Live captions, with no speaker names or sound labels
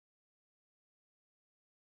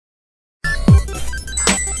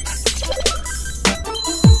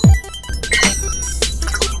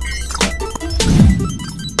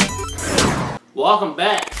Welcome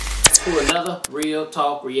back to another Real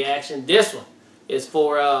Talk reaction. This one is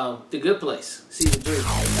for The Good Place, Season 3,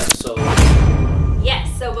 episode.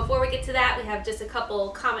 Yes, so before we get to that, we have just a couple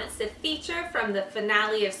comments to feature from the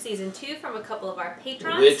finale of Season 2 from a couple of our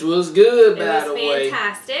patrons. Which was good, by the way. It was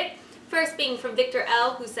fantastic. First being from Victor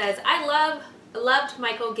L, who says, I loved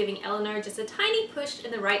Michael giving Eleanor just a tiny push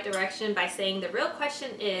in the right direction by saying the real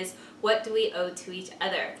question is, what do we owe to each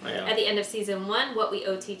other? Yeah. At the end of Season 1, What We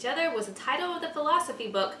Owe to Each Other was the title of the philosophy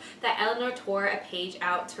book that Eleanor tore a page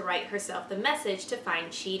out to write herself the message to find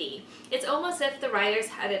Chidi. It's almost as if the writers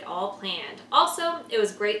had it all planned. Also, it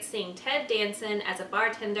was great seeing Ted Danson as a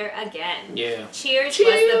bartender again. Yeah. Cheers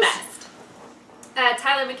was the best.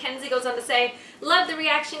 Tyler McKenzie goes on to say, love the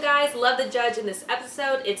reaction, guys. Love the judge in this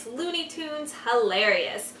episode. It's Looney Tunes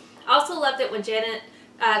hilarious. Also loved it when Janet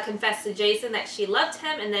confessed to Jason that she loved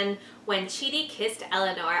him, and then when Chidi kissed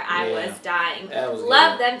Eleanor, I was dying.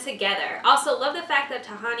 Love them together. Also love the fact that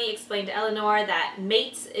Tahani explained to Eleanor that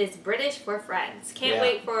mates is British for friends. Can't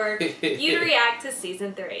wait for you to react to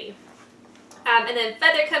Season 3. And then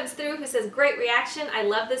Feather comes through who says, great reaction. I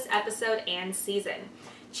love this episode and season.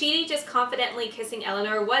 Chidi just confidently kissing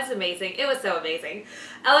Eleanor was amazing. It was so amazing.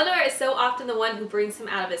 Eleanor is so often the one who brings him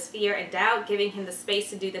out of his fear and doubt, giving him the space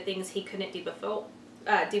to do the things he couldn't do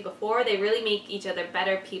before. They really make each other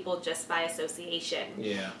better people just by association.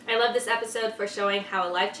 Yeah. I love this episode for showing how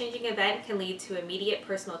a life-changing event can lead to immediate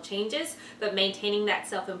personal changes, but maintaining that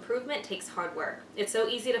self-improvement takes hard work. It's so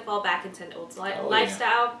easy to fall back into an old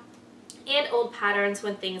lifestyle and old patterns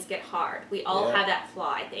when things get hard. We all have that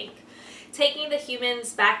flaw, I think. Taking the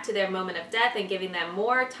humans back to their moment of death and giving them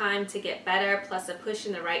more time to get better, plus a push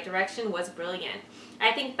in the right direction, was brilliant.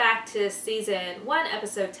 I think back to Season 1,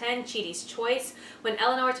 Episode 10, Chidi's Choice, when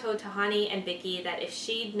Eleanor told Tahani and Vicky that if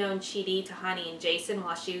she'd known Chidi, Tahani, and Jason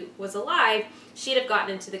while she was alive, she'd have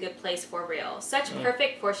gotten into the good place for real. Such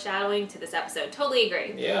perfect foreshadowing to this episode. Totally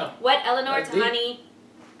agree. Yeah. What Eleanor, Tahani,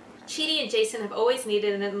 Chidi, and Jason have always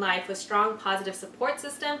needed in life was strong, positive support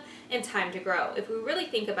system and time to grow. If we really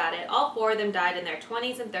think about it, all four of them died in their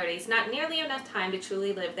 20s and 30s, not nearly enough time to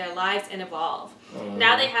truly live their lives and evolve.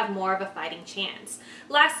 Now they have more of a fighting chance.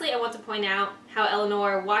 Lastly, I want to point out how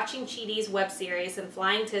Eleanor watching Chidi's web series and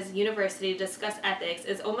flying to his university to discuss ethics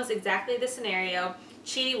is almost exactly the scenario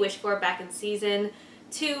Chidi wished for back in Season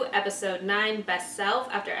 2, Episode 9, Best Self,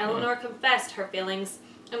 after Eleanor confessed her feelings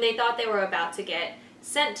and they thought they were about to get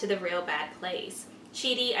sent to the real bad place.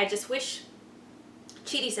 Chidi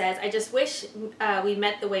says, I just wish we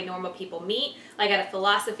met the way normal people meet, like at a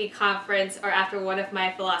philosophy conference or after one of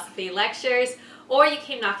my philosophy lectures, or you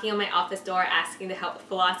came knocking on my office door asking to help with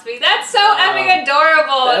philosophy. That's so effing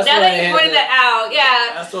adorable. Now that you pointed that out,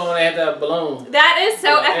 That's the one when they had that balloon. That is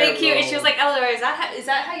so effing cute. And she was like, Eleanor, is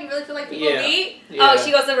that how you really feel like people meet? Yeah. Oh,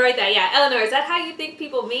 she goes to write that. Yeah, Eleanor, is that how you think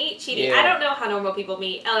people meet? Chidi, I don't know how normal people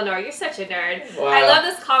meet. Eleanor, you're such a nerd. Wow. I love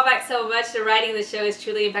this callback so much. The writing of the show is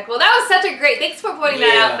truly impeccable. That was such a great. Thanks for pointing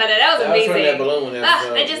that out, Feta. That was amazing. That balloon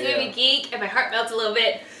it just made me geek and my heart melts a little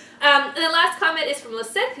bit. And the last comment is from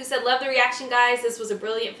Lisette, who said, love the reaction, guys. This was a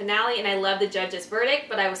brilliant finale, and I love the judge's verdict,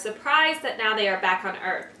 but I was surprised that now they are back on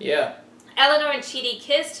Earth. Yeah. Eleanor and Chidi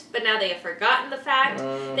kissed, but now they have forgotten the fact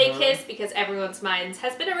they kissed because everyone's minds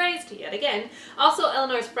has been erased yet again. Also,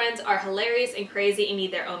 Eleanor's friends are hilarious and crazy and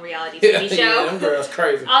need their own reality TV show. Yeah, them girls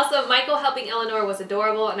crazy. Also, Michael helping Eleanor was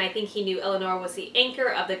adorable, and I think he knew Eleanor was the anchor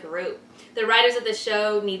of the group. The writers of the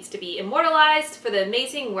show needs to be immortalized for the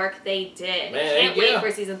amazing work they did. Man, Can't wait for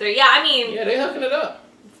Season 3. Yeah, I mean... Yeah, they're hooking it up.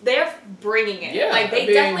 They're bringing it. Yeah, like, they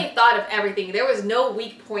definitely thought of everything. There was no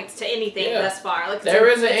weak points to anything thus far. Like, there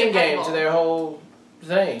is an end game to their whole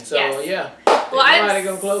thing. So, yeah. Well,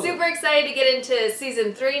 I'm super excited to get into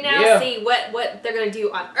Season 3 now, see what they're going to do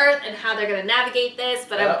on Earth and how they're going to navigate this.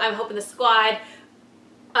 But I'm hoping the squad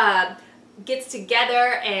gets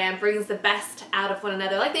together and brings the best out of one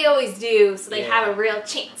another like they always do, so they have a real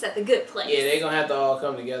chance at the good place. Yeah, they're going to have to all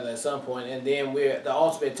come together at some point, and then the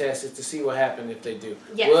ultimate test is to see what happens if they do.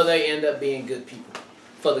 Yes. Will they end up being good people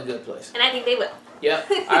for the good place? And I think they will. Yep.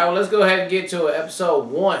 All right, well, let's go ahead and get to it. Episode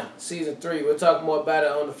 1, Season 3. We'll talk more about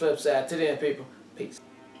it on the flip side. Till then, people, peace.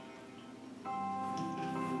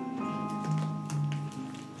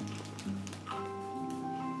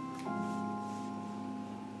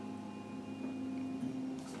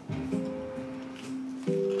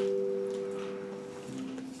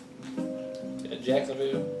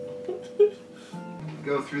 Jacksonville.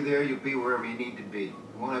 Go through there, you'll be wherever you need to be. You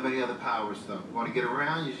won't have any other powers, though. You want to get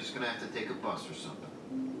around, you're just going to have to take a bus or something.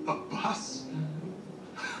 A bus?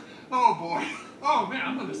 Oh, boy. Oh, man,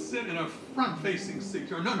 I'm going to sit in a front-facing seat.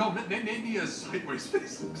 No, maybe a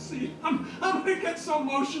sideways-facing seat. I'm going to get so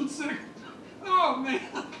motion sick. Oh. Oh, man.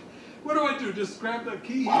 What do I do? Just grab the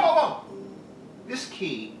key? Whoa, whoa, whoa. This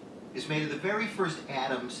key is made of the very first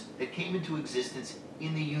atoms that came into existence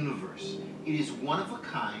in the universe. It is one of a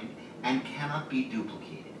kind and cannot be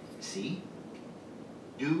duplicated. See?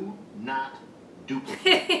 Do not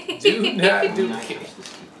duplicate. Do not Do not duplicate. touch this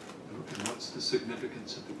key. And what's the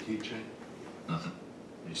significance of the keychain? Nothing.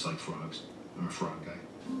 I just like frogs. I'm a frog guy.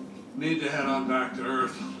 Need to head on back to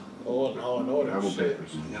Earth. Oh, no, no, that Double shit.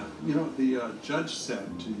 papers. Yeah. You know, the judge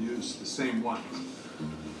said to use the same ones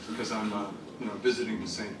because I'm, visiting the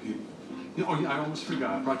same people. Oh, yeah, I almost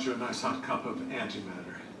forgot. I brought you a nice hot cup of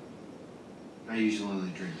antimatter. I usually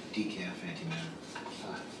only drink decaf antimatter.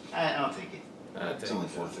 I'll take it. It's only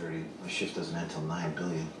 4:30. My shift doesn't end till 9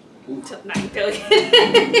 billion. Till 9 billion.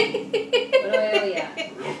 Oh, yeah.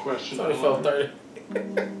 Real question. It's only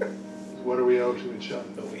 12:30. What do we owe to each other?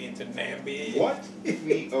 We into NBA. What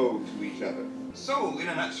we owe to each other. So, in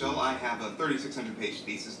a nutshell, I have a 3,600-page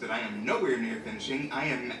thesis that I am nowhere near finishing. I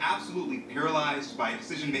am absolutely paralyzed by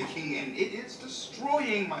decision-making, and it is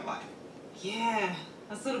destroying my life. Yeah,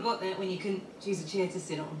 I sort of got that when you couldn't choose a chair to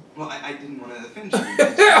sit on. Well, I didn't want to offend you. I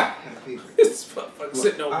just had a favorite. This motherfucker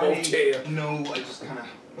sitting on both chairs. No, I just kind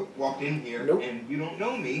of walked in here, Nope. and you don't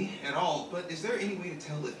know me at all. But is there any way to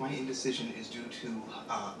tell if my indecision is due to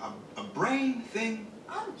a brain thing?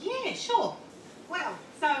 Oh, yeah, sure. Well,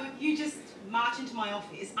 so you just march into my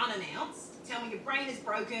office unannounced, tell me your brain is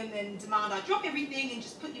broken, then demand I drop everything and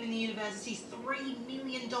just put you in the university's $3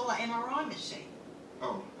 million MRI machine.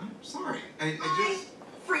 Oh, I'm sorry. I just...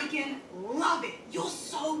 freaking love it. You're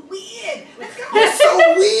so weird. Let's go. You're so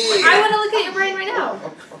weird. I want to look at your brain right now.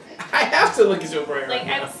 I have to look at your brain Like, right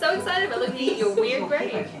now. I'm so excited about looking at your weird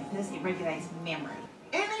brain. Because it regulates memory.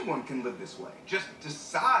 Anyone can live this way. Just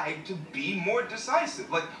decide to be more decisive.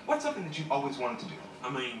 Like, what's something that you've always wanted to do? I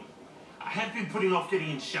mean, I have been putting off getting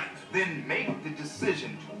in shape. Then make the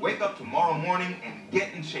decision to wake up tomorrow morning and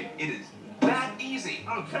get in shape. It is that easy.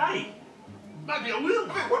 Okay. Maybe I will.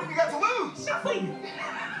 Wait, what have you got to lose? Nothing.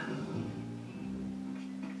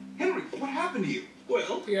 Henry, what happened to you?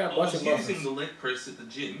 Well, Yeah, a I bunch was of muffins. using the leg press at the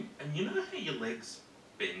gym, and you know how your legs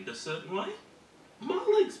bend a certain way? My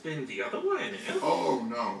legs bend the other way now. Oh,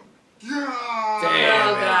 no. Damn.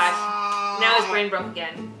 Oh, gosh. Now his brain broke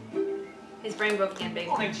again. His brain broke again, baby.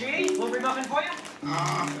 Morning, G. Little muffin for you?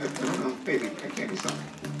 I don't know. Baby, I can't be sorry.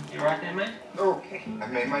 You alright there, man? Okay,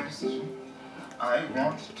 I've made my decision. I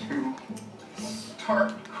want to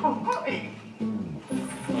start crying.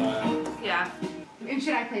 Yeah. And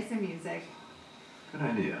should I play some music? Good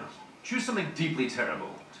idea. Choose something deeply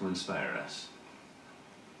terrible to inspire us.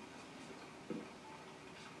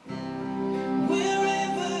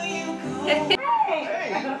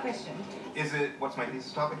 Hey, I got a question. Is it, what's my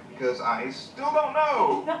thesis topic? Because I still don't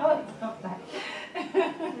know. No, it's not that.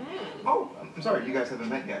 Oh, I'm sorry, you guys haven't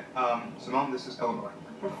met yet. Simone, this is Eleanor.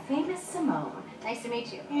 The famous Simone. Nice to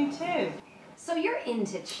meet you. You too. So you're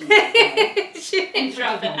into cheating, right? She didn't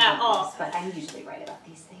drop it at all. But I'm usually right about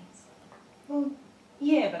these things. Well,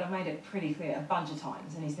 yeah, but I've made it pretty clear a bunch of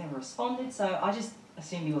times and he's never responded, so I just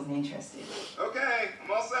assumed he wasn't interested. Okay,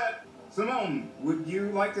 I'm all set. Simone, would you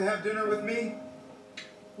like to have dinner with me?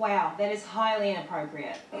 Wow, that is highly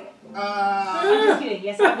inappropriate. Uh... I'm just kidding,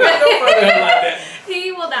 yes I Don't fucking like that.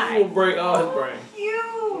 He will He die. will break all his brain.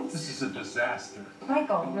 Cute! This is a disaster.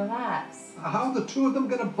 Michael, relax. How are the two of them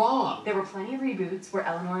gonna bond? There were plenty of reboots where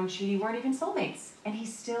Eleanor and Sheedy weren't even soulmates, and he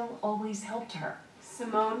still always helped her.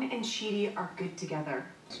 Simone and Sheedy are good together.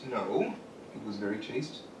 No, it was very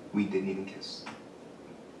chaste. We didn't even kiss.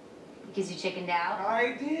 Because you chickened out?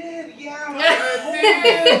 I did, yeah. I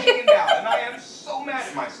did. Chickened out, and I am so mad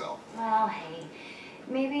at myself. Well, hey,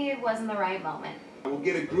 maybe it wasn't the right moment. I will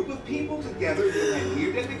get a group of people together who have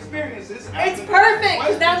near-death experiences. It's perfect,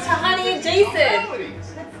 because now it's Tahani and Jason.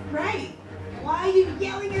 That's right. Why are you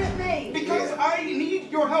yelling at me? Because I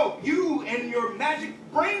need your help. You and your magic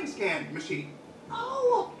brain scan machine.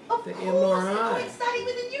 Oh, of The course. MRI. I'm studying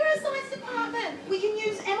with the neuroscience department. We can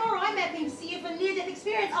use MRI mapping to see if a near-death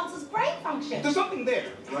experience alters brain function. There's something there,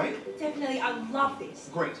 right? Definitely, I love this.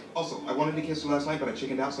 Great. Also, I wanted to kiss you last night, but I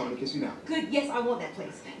chickened out, so I'm gonna kiss you now. Good, yes, I want that,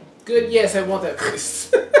 please. Good, yes, I want that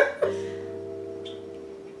place.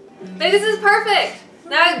 This is perfect.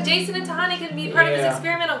 Now Jason and Tahani can be part of his Yeah.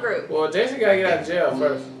 experimental group. Well, Jason gotta get out of jail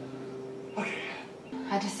first.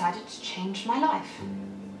 I decided to change my life.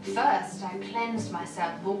 First, I cleansed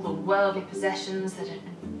myself of all the worldly possessions that had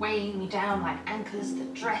been weighing me down like anchors, the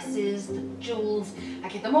dresses, the jewels. I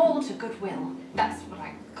gave them all to Goodwill. That's what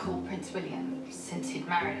I call Prince William. Since he'd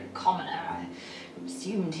married a commoner, I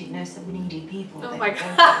assumed he'd know some needy people. Oh that my would go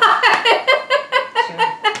god. for him. Sure.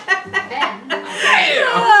 Then I Damn!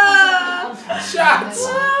 Ah! contract. Shut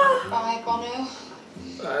Bye, Bono.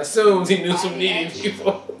 I assumed he knew some needy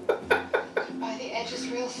people. By the edge's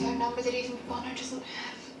real phone number that even Bono doesn't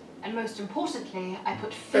have. And most importantly, I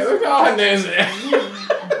put Hey, look at all her names in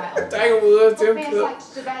there. Tanglewood, Tim Cook,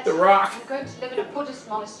 The Rock. I'm going to live in a Buddhist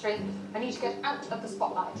monastery. I need to get out of the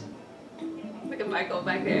spotlight. Look at Michael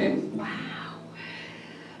back there. Wow.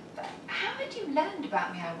 But how had you learned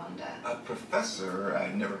about me, I wonder? A professor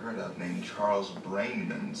I'd never heard of named Charles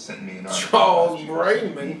Brainman sent me an article. Charles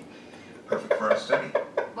Brainman? Perfect for our study.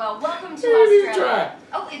 Well, welcome to Yeah, you need to Australia.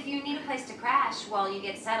 try. Oh, if you need a place to crash while you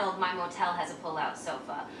get settled, my motel has a pull-out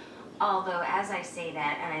sofa. Although, as I say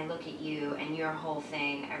that and I look at you and your whole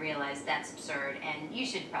thing, I realize that's absurd and you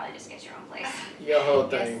should probably just get your own place. Your whole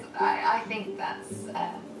thing. Yes, I think that's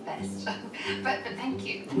best. but thank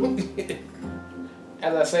you.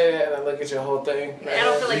 As I say that and I look at your whole thing. I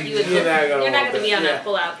don't feel like you would. You're not going to be on that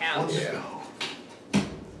pull-out couch. Yeah.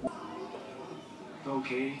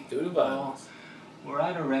 Okay. Do the well, vibes. we're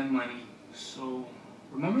out of rent money, so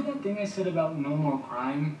remember that thing I said about no more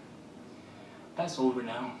crime? That's over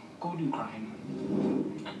now. Go do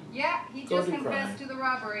crime. Yeah, he Go just do confessed to the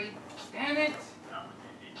robbery. Damn it!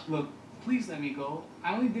 Look, please let me go.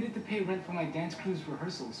 I only did it to pay rent for my dance crew's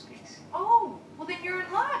rehearsal space. Oh, well then you're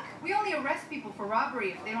in luck. We only arrest people for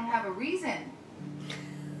robbery if they don't have a reason.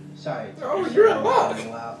 Sorry. Oh, you're in luck.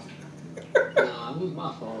 Wow. No, it was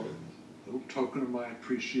my fault. Little token of my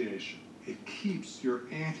appreciation. It keeps your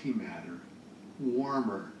antimatter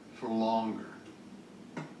warmer for longer.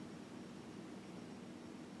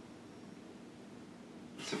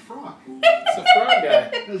 It's a frog. It's a frog guy.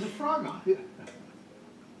 There's a frog on it.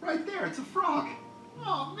 Right there, it's a frog.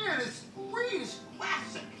 Oh man, it's great, it's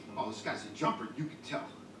classic. Oh, this guy's a jumper, you can tell.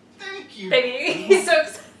 Thank you. Baby, he's so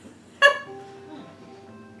excited.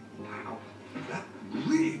 Wow, that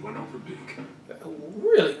really went over big. That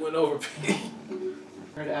really went over big.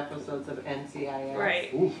 Heard episodes of NCIS.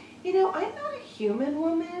 Right. Ooh. You know, I'm not a human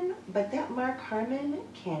woman, but that Mark Harmon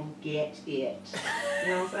can get it. You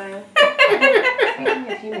know what I'm saying?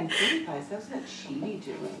 Speaking of human cutie pies, how's that Cheaty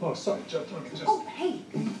doing? Oh, sorry, Jeff. Let me just... Oh, hey,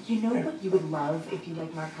 you know what you would love if you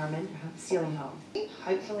like Mark Harmon? Ceiling home.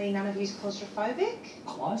 Hopefully none of you's claustrophobic.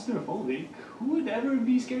 Claustrophobic? Who would ever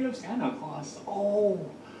be scared of Santa Claus?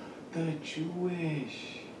 Oh, the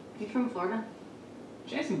Jewish. You from Florida?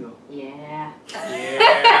 Jacksonville. Yeah. Yeah.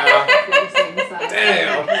 Damn.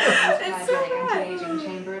 It's so bad. Anti-aging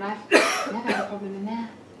chamber, and I've never had a problem in there.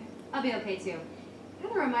 I'll be okay too. Kind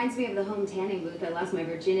of reminds me of the home tanning booth I lost my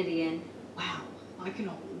virginity in. Wow, I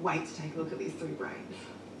cannot wait to take a look at these three brains.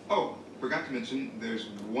 Oh, forgot to mention, there's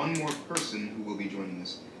one more person who will be joining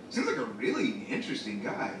us. Seems like a really interesting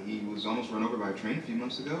guy. He was almost run over by a train a few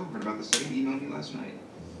months ago. Heard about the study, he emailed me last night.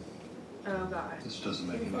 Oh, God. This doesn't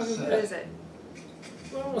make any What sense. is it?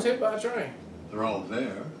 Almost hit by a train. They're all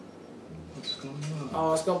there. What's going on?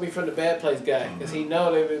 Oh, it's gonna be from the bad place guy, cause he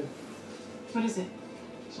know they've been. What is it?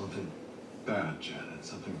 Something bad, Janet.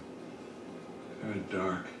 Something very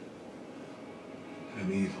dark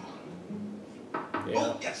and evil. Yeah.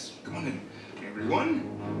 Oh, yes. Come on in.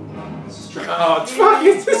 Everyone, this is Trevor. Oh, fuck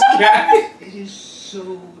is this guy? It is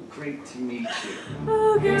so great to meet you.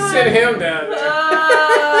 Oh, God. Sit him down there.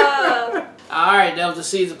 Oh. Alright, that was the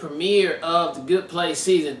season premiere of The Good Place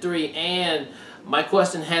Season 3, and my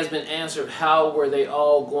question has been answered. How were they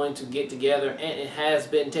all going to get together? And it has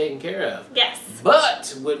been taken care of. Yes.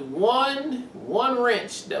 But with one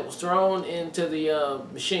wrench that was thrown into the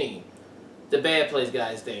machine, the bad place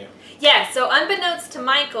guy's there. Yeah, so unbeknownst to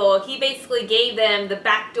Michael, he basically gave them the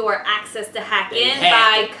backdoor access to hack They in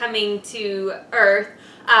hacked by coming to Earth.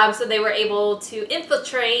 So they were able to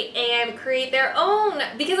infiltrate and create their own.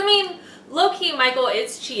 Because, I mean, low-key, Michael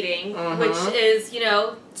is cheating, which is, you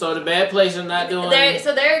know... So the bad place are not doing...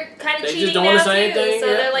 So they're kind of cheating just doing now, the same too. thing, So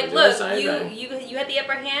yeah, they're like, doing the look, same thing. you had the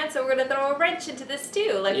upper hand, so we're going to throw a wrench into this,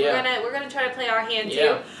 too. Like, Yeah. we're gonna try to play our hand,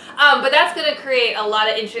 Yeah. too. But that's going to create a lot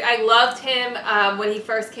of interest. I loved him when he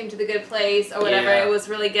first came to The Good Place or whatever. Yeah. It was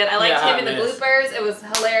really good. I liked Yeah, him in the hot mess. bloopers. It was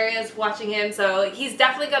hilarious watching him. So he's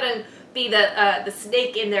definitely going to be the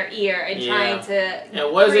snake in their ear and trying to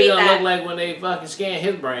And what is he create gonna that. look like when they fucking scan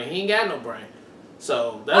his brain? He ain't got no brain.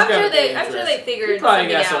 So that's I'm gotta sure be they interesting. figured He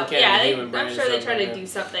probably something got some out. kind Yeah, of human brain. I'm or sure they something tried like to that. do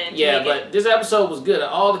something. to Yeah, make it- but this episode was good.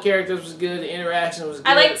 All the characters was good. The interaction was good.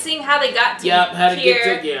 I liked seeing how they got to how to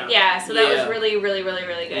here. get to So that was Yeah. really, really, really,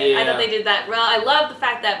 really good. I thought they did that well. I love the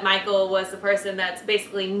fact that Michael was the person that's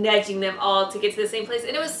basically nudging them all to get to the same place.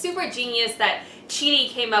 And it was super genius that Cheaty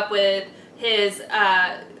came up with his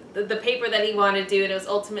the paper that he wanted to do, and it was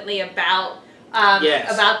ultimately about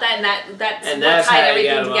Yes. about that, and that's And what that's tied how he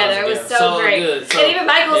everything got it all together. It was together. so So great. good. So, and even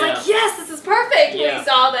Michael was yeah. like, yes, this is perfect when Yeah. we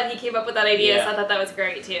saw that he came up with that idea. Yeah. So I thought that was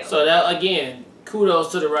great too. So that again,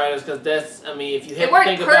 kudos to the writers because that's, I mean, if you have to worked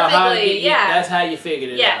think about how to perfectly, get, yeah. that's how you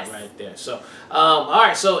figured it Yes. out right there. So, all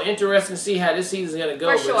right, so interesting to see how this season's gonna go,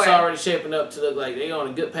 For but it's sure. already shaping up to look like they're on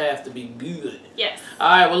a good path to be good. Yes. All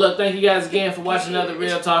right, well, look, thank you guys again for watching another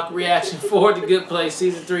Real Talk reaction for The Good Place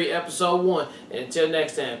Season 3, Episode 1. And until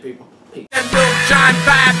next time, people. Peace. John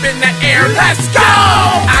vibe in the air, let's go!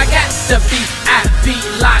 I got the VIP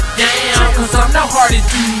locked down, cause I'm the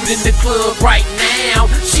hardest dude in the club right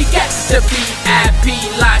now. She got the VIP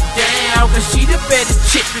locked down, cause she the baddest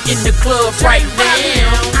chick in the club right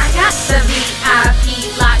now. I got the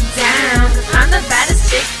VIP locked down, cause I'm the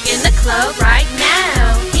baddest chick in the club right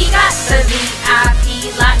now. He got the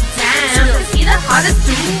VIP locked down, cause he the hottest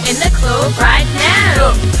dude in the club right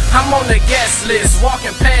now. Look, I'm on the guest list,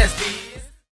 walking past these